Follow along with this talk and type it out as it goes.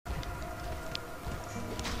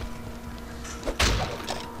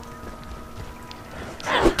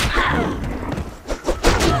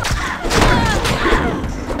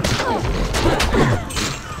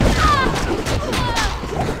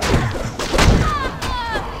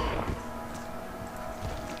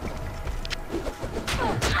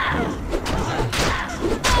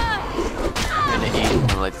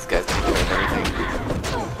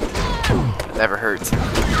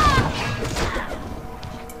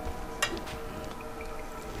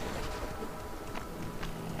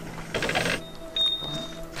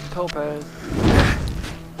topaz.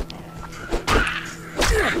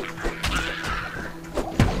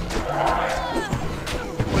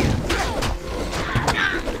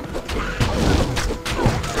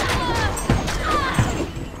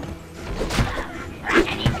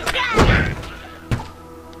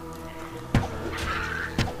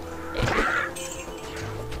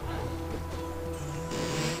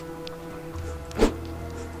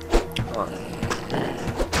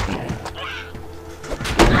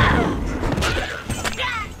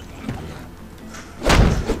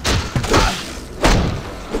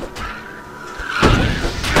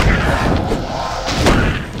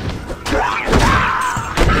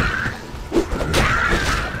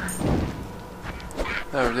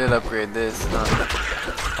 I did upgrade this.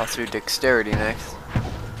 I'll do dexterity next.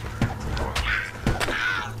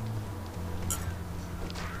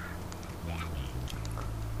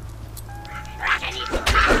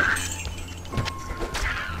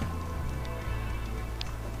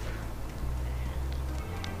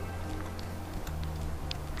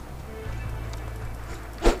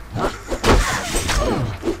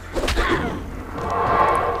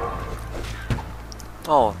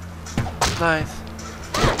 Oh, nice.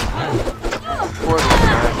 I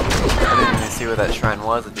didn't even see where that shrine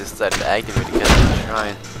was, I just decided to activate it because of the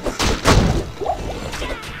shrine.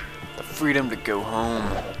 The freedom to go home.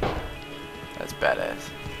 That's badass.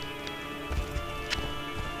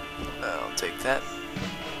 I'll take that.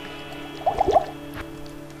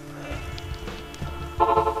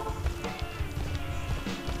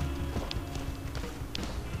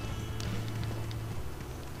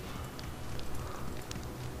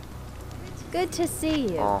 Good to see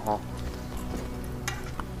you. Uh-huh.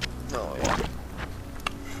 Oh, yeah.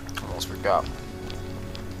 Almost forgot.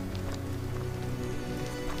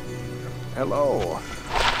 Hello.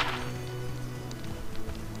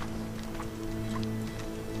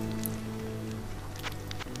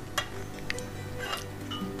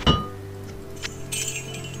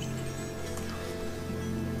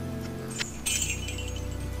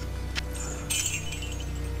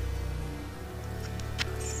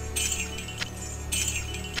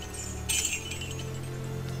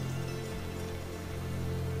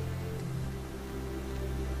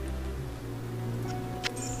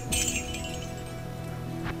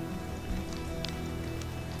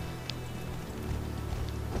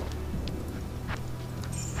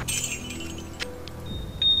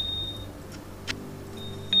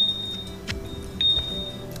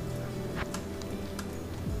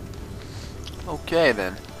 Okay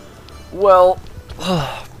then. Well,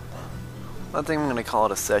 I think I'm gonna call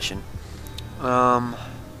it a session.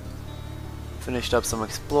 Finished up some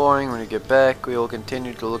exploring. When we get back, we will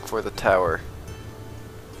continue to look for the tower.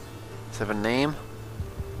 Does it have a name?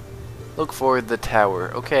 Look for the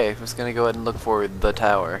tower. Okay, I'm just gonna go ahead and look for the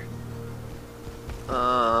tower.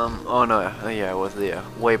 Oh no, yeah, it was the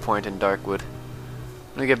waypoint in Darkwood.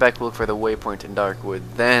 When we get back, we'll look for the waypoint in Darkwood,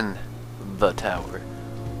 then the tower.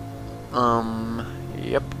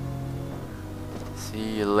 Yep.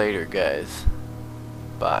 See you later, guys.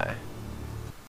 Bye.